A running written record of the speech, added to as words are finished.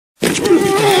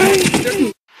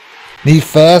Need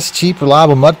fast, cheap,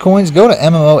 reliable mud coins? Go to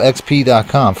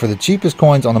MMOXP.com for the cheapest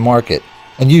coins on the market.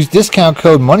 And use discount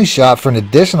code MONEYSHOT for an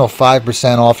additional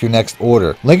 5% off your next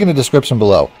order. Link in the description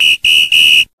below.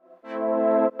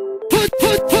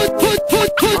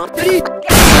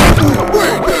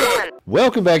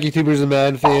 Welcome back, YouTubers and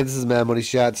Madden fans. This is Mad Money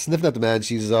Shot, sniffing out the Madden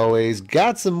cheese as always.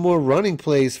 Got some more running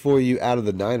plays for you out of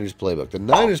the Niners playbook. The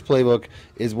Niners playbook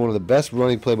is one of the best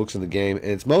running playbooks in the game, and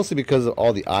it's mostly because of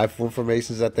all the I-form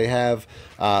formations that they have.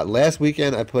 Last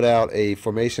weekend, I put out a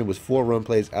formation with 4 run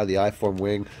plays out of the I-form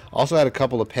wing. Also had a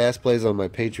couple of pass plays on my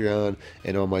Patreon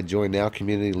and on my Join Now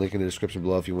community. Link in the description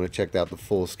below if you want to check out the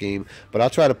full scheme. But I'll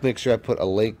try to make sure I put a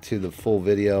link to the full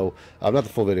video. Not the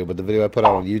full video, but the video I put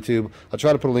out on YouTube. I'll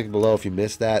try to put a link below if you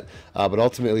missed that. But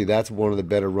ultimately, that's one of the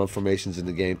better run formations in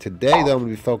the game. Today, though, I'm going to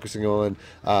be focusing on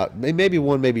maybe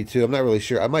one, maybe two. I'm not really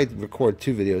sure. I might record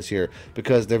 2 videos here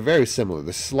because they're very similar.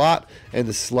 The slot and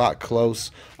the slot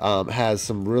close has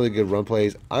some really good run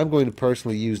plays. I'm going to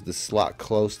personally use the slot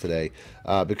close today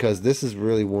because this is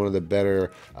really one of the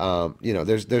better.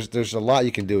 There's a lot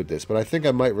you can do with this, but I think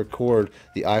I might record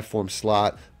the I-form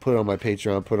slot, put it on my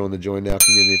Patreon, put it on the Join Now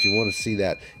community. If you want to see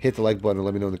that, hit the like button and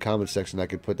let me know in the comment section. I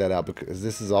could put that out because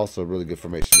this is also a really good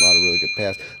formation. A lot of really good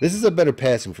pass. This is a better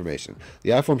passing formation.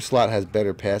 The I-form slot has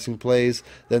better passing plays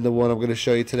than the one I'm going to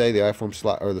show you today, the I-form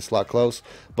slot or the slot close.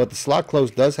 But the slot close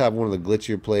does have one of the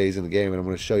glitchier plays in the game, and I'm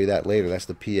going to show you that later. That's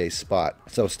the PA spot.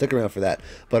 So stick around for that.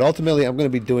 But ultimately, I'm going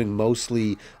to be doing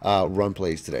mostly run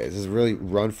plays today. This is a really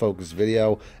run-focused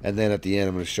video, and then at the end,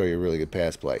 I'm going to show you a really good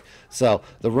pass play. So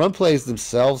the run plays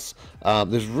themselves,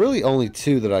 there's really only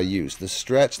 2 that I use. The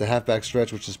stretch, the halfback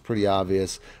stretch, which is pretty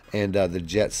obvious, and the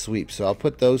jet sweep. So I'll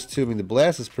put those 2. I mean, the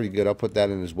blast is pretty good. I'll put that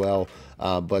in as well.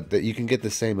 But you can get the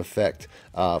same effect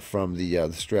from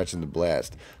the stretch and the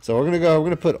blast. So we're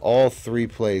gonna put all 3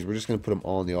 plays. We're just gonna put them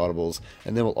all in the audibles,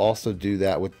 and then we'll also do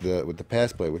that with the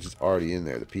pass play, which is already in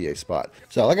there, the PA spot.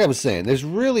 So like I was saying, there's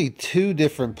really 2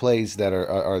 different plays that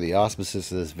are the auspices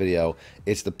of this video.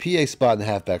 It's the PA spot and the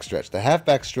halfback stretch. The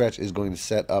halfback stretch is going to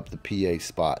set up the PA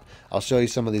spot. I'll show you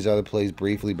some of these other plays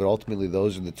briefly, but ultimately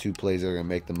those are the 2 plays that are going to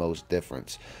make the most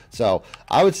difference. So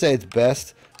I would say it's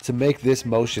best to make this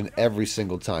motion every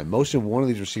single time. Motion one of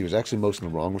these receivers, actually motion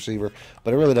the wrong receiver,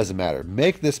 but it really doesn't matter.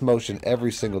 Make this motion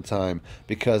every single time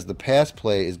because the pass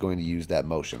play is going to use that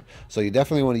motion. So you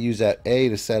definitely want to use that, A,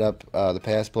 to set up the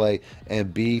pass play,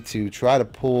 and B, to try to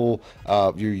pull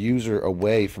your user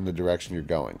away from the direction you're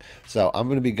going. So I'm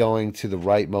going to be going to the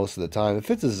right most of the time.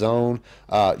 If it's a zone,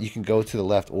 you can go to the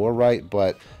left or right,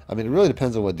 but I mean, it really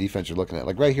depends on what defense you're looking at.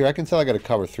 Like right here, I can tell I got to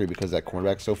cover 3 because that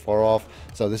cornerback's so far off.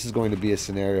 So this is going to be a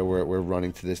scenario where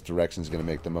running to this direction is going to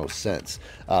make the most sense.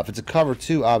 If it's a cover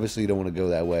 2, obviously you don't want to go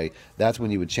that way. That's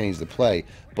when you would change the play.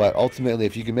 But ultimately,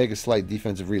 if you can make a slight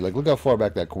defensive read, like look how far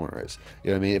back that corner is.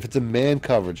 You know what I mean? If it's a man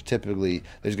coverage, typically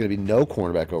there's going to be no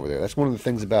cornerback over there. That's one of the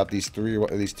things about these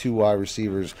 2 wide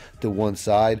receivers to one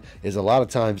side is a lot of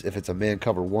times if it's a man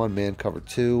cover 1, man cover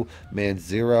 2, man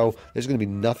 0, there's going to be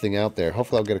nothing out there.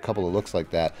 Hopefully I'll get a couple of looks like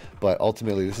that, but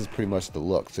ultimately this is pretty much the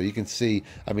look. So you can see,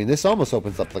 I mean, this almost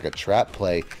opens up like a trap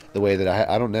play the way that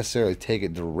I don't necessarily take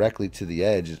it directly to the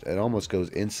edge. It almost goes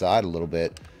inside a little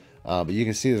bit. But you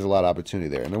can see there's a lot of opportunity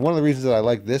there. And then one of the reasons that I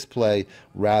like this play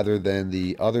rather than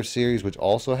the other series, which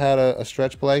also had a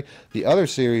stretch play, the other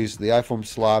series, the I-form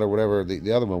slot or whatever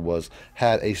the other one was,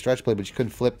 had a stretch play, but you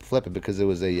couldn't flip it because it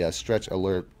was a stretch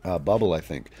alert bubble, I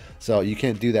think. So you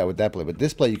can't do that with that play. But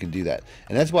this play, you can do that.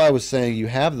 And that's why I was saying you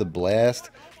have the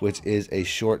blast, which is a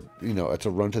short, it's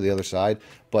a run to the other side,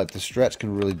 but the stretch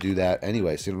can really do that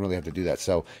anyway, so you don't really have to do that.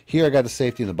 So here I got the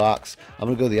safety in the box. I'm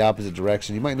going to go the opposite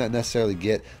direction. You might not necessarily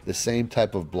get the same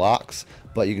type of blocks,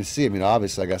 but you can see, I mean,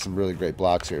 obviously I got some really great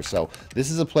blocks here. So this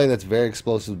is a play that's very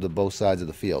explosive to both sides of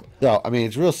the field. So, I mean,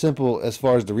 it's real simple as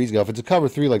far as the reads go. If it's a cover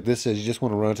 3 like this is, you just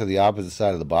want to run to the opposite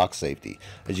side of the box safety.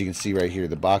 As you can see right here,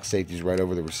 the box safety is right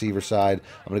over the receiver side.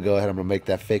 I'm going to go ahead, I'm going to make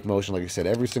that fake motion, like I said,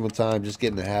 every single time, just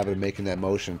get in the habit of making that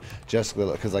motion, just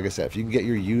because, like I said, if you can get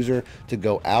your user to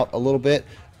go out a little bit,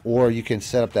 or you can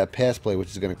set up that pass play, which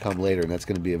is going to come later, and that's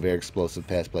going to be a very explosive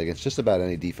pass play against just about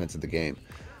any defense in the game.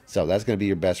 So that's going to be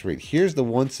your best read. Here's the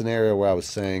one scenario where I was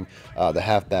saying the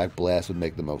halfback blast would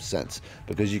make the most sense,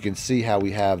 because you can see how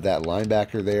we have that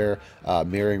linebacker there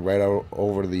mirroring right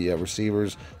over the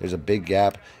receivers. There's a big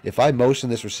gap. If I motion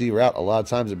this receiver out, a lot of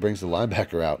times it brings the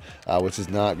linebacker out, which is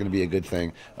not going to be a good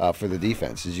thing for the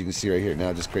defense. As you can see right here,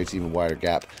 now it just creates an even wider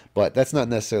gap. But that's not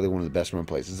necessarily one of the best run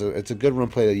plays. It's a good run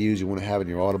play to use. You want to have it in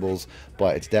your audibles,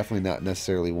 but it's definitely not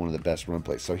necessarily one of the best run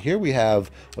plays. So here we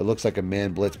have what looks like a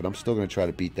man blitz, but I'm still going to try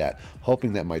to beat beat that,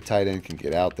 hoping that my tight end can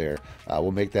get out there.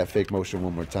 We'll make that fake motion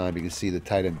one more time. You can see the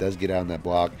tight end does get out on that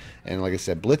block, and like I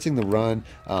said, blitzing the run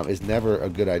is never a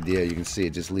good idea. You can see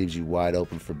it just leaves you wide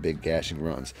open for big gashing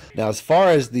runs. Now, as far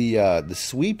as the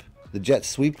sweep, the jet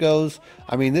sweep goes,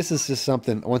 I mean, this is just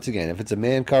something, once again, if it's a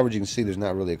man coverage, you can see there's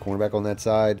not really a cornerback on that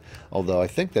side, although I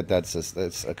think that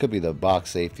it could be the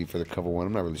box safety for the cover one.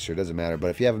 I'm not really sure. It doesn't matter. But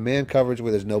if you have a man coverage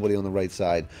where there's nobody on the right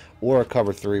side, or a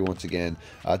cover 3, once again,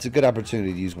 it's a good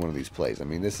opportunity to use one of these plays. I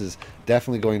mean, this is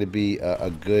definitely going to be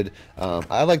a good,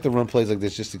 I like to run plays like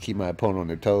this just to keep my opponent on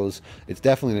their toes. It's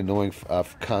definitely an annoying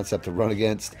concept to run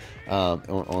against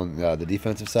on the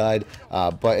defensive side,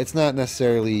 but it's not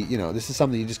necessarily, you know, this is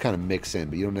something you just kind of mix in,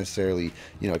 but you don't necessarily,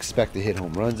 you know, expect to hit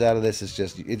home runs out of this. It's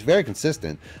just, it's very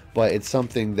consistent, but it's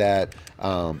something that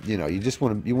you know, you just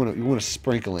want to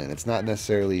sprinkle in. It's not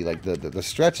necessarily like the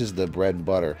stretch is the bread and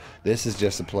butter. This is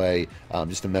just a play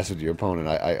just to mess with your opponent.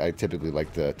 I typically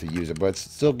like to use it, but it's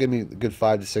still giving me a good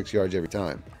 5 to 6 yards every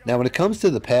time. Now, when it comes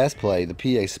to the pass play, the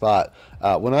PA spot,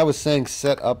 when I was saying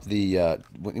set up the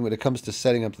when it comes to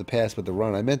setting up the pass with the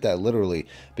run, I meant that literally,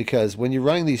 because when you're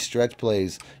running these stretch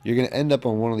plays, you're going to end up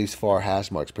on one of these far hash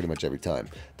marks pretty much every time.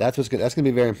 That's going to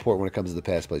be very important when it comes to the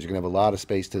pass plays. You're going to have a lot of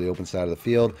space to the open side of the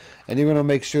field, and you're going to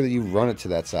make sure that you run it to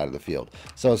that side of the field.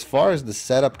 So as far as the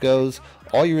setup goes,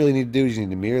 all you really need to do is you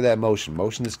need to mirror that motion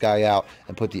this guy out,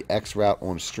 and put the X route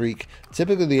on streak.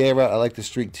 Typically the A route, I like the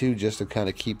streak too, just to kind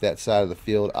of keep that side of the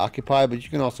field occupied, but you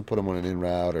can also put them on an in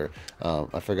route, or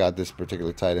I forgot this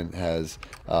particular tight end has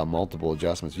multiple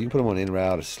adjustments. You can put them on in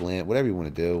route, a slant, whatever you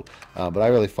want to do, but I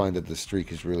really find that the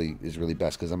streak is really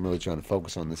best, because I'm really trying to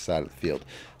focus on this side of the field.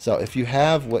 So if you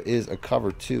have what is a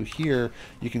cover 2 here,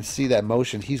 you can see that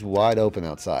motion. He's wide open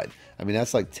outside. I mean,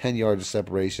 that's like 10 yards of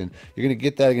separation. You're going to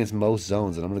get that against most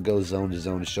zones, and I'm going to go zone to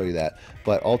zone to show you that.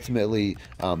 But ultimately,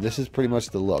 this is pretty much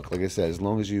the look. Like I said, as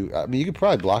long as you, I mean, you could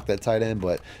probably block that tight end,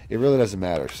 but it really doesn't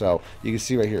matter. So you can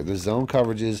see right here, the zone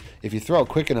coverages, if you throw it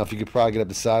quick enough, you could probably get up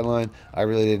the sideline. I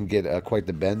really didn't get quite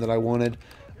the bend that I wanted.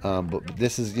 But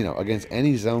this is, you know, against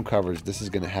any zone coverage, this is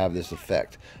going to have this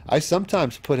effect. I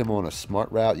sometimes put him on a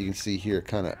smart route. You can see here it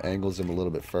kind of angles him a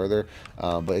little bit further,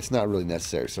 but it's not really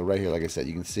necessary. So right here, like I said,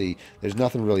 you can see there's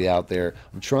nothing really out there.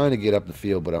 I'm trying to get up the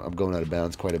field, but I'm going out of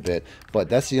bounds quite a bit. But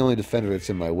that's the only defender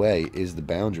that's in my way, is the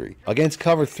boundary. Against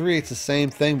cover 3, it's the same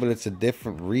thing, but it's a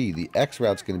different read. The X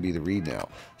route's going to be the read now.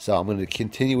 So I'm going to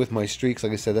continue with my streaks.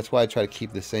 Like I said, that's why I try to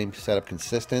keep the same setup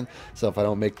consistent. So if I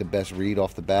don't make the best read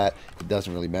off the bat, it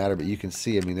doesn't really matter. But you can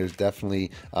see, I mean, there's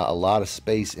definitely a lot of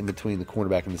space in between the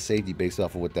cornerback and the safety based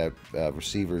off of what that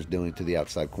receiver is doing to the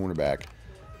outside cornerback.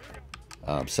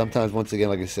 Sometimes, once again,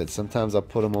 like I said, sometimes I'll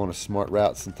put them on a smart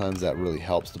route. Sometimes that really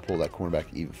helps to pull that cornerback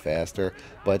even faster,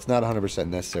 but it's not 100%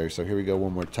 necessary. So here we go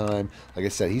one more time. Like I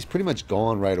said, he's pretty much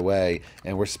gone right away,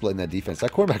 and we're splitting that defense.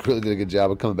 That cornerback really did a good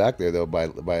job of coming back there, though, by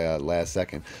last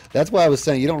second. That's why I was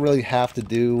saying you don't really have to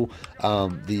do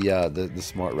the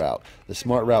smart route. The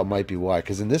smart route might be why,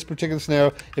 because in this particular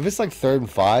scenario, if it's like 3rd and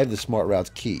 5, the smart route's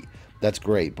key. That's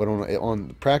great, but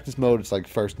on practice mode, it's like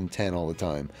 1st and 10 all the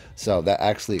time. So that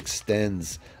actually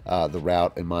extends the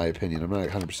route, in my opinion. I'm not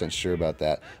 100% sure about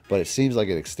that, but it seems like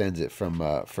it extends it from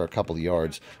for a couple of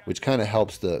yards, which kind of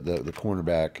helps the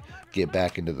cornerback get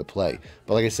back into the play.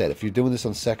 But like I said, if you're doing this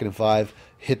on 2nd and 5,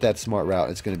 hit that smart route.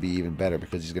 It's going to be even better,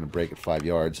 because he's going to break at 5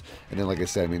 yards. And then, like I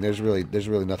said, I mean, there's really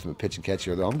nothing but pitch and catch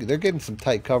here. They're getting some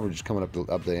tight coverage coming up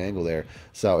the angle there.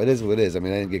 So it is what it is. I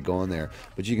mean, I didn't get going there,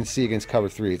 but you can see against cover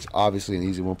 3, it's obviously an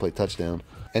easy one-play touchdown.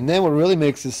 And then what really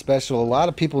makes this special, a lot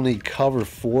of people need cover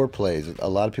 4 plays. A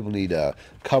lot of people need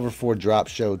cover 4 drop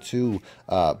show 2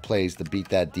 plays to beat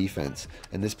that defense.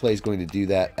 And this play is going to do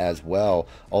that as well,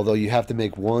 although you have to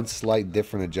make one slight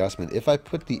different adjustment. If I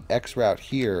put the X route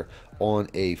here on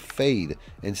a fade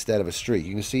instead of a streak,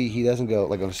 you can see he doesn't go,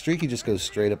 like on a streak, he just goes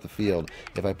straight up the field.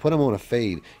 If I put him on a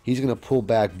fade, he's going to pull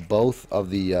back both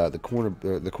of the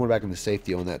cornerback and the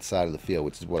safety on that side of the field,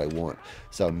 which is what I want.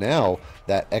 So now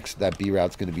that B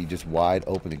route's going to be just wide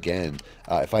open again.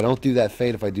 If I don't do that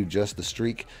fade, if I do just the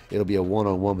streak, it'll be a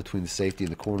one-on-one between the safety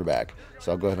and the cornerback.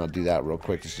 So I'll go ahead and I'll do that real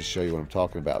quick just to show you what I'm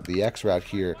talking about. The X route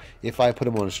here, if I put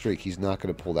him on a streak, he's not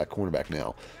going to pull that cornerback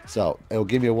now. So it'll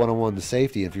give me a one-on-one to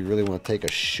safety. If you really want to take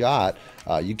a shot,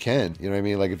 you can. You know what I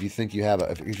mean? Like if you think you have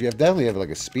if you definitely have like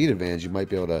a speed advantage, you might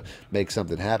be able to make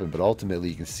something happen. But ultimately,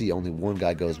 you can see only one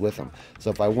guy goes with him. So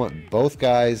if I want both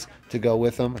guys to go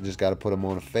with him, I just got to put them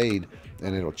on a fade,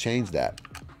 and it'll change that.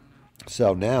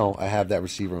 So now I have that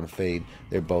receiver on a fade.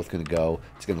 They're both going to go.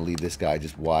 It's going to leave this guy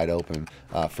just wide open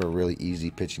for a really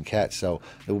easy pitch and catch. So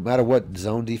no matter what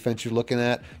zone defense you're looking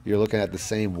at the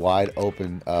same wide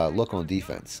open look on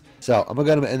defense. So I'm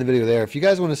going to end the video there. If you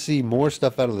guys want to see more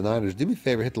stuff out of the Niners, do me a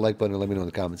favor, hit the like button and let me know in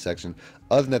the comment section.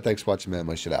 Other than that, thanks for watching, man.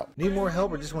 My shit out. Need more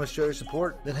help or just want to show your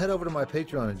support? Then head over to my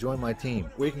Patreon and join my team,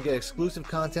 where you can get exclusive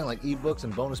content like ebooks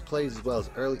and bonus plays, as well as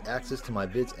early access to my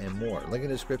vids and more. Link in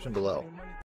the description below.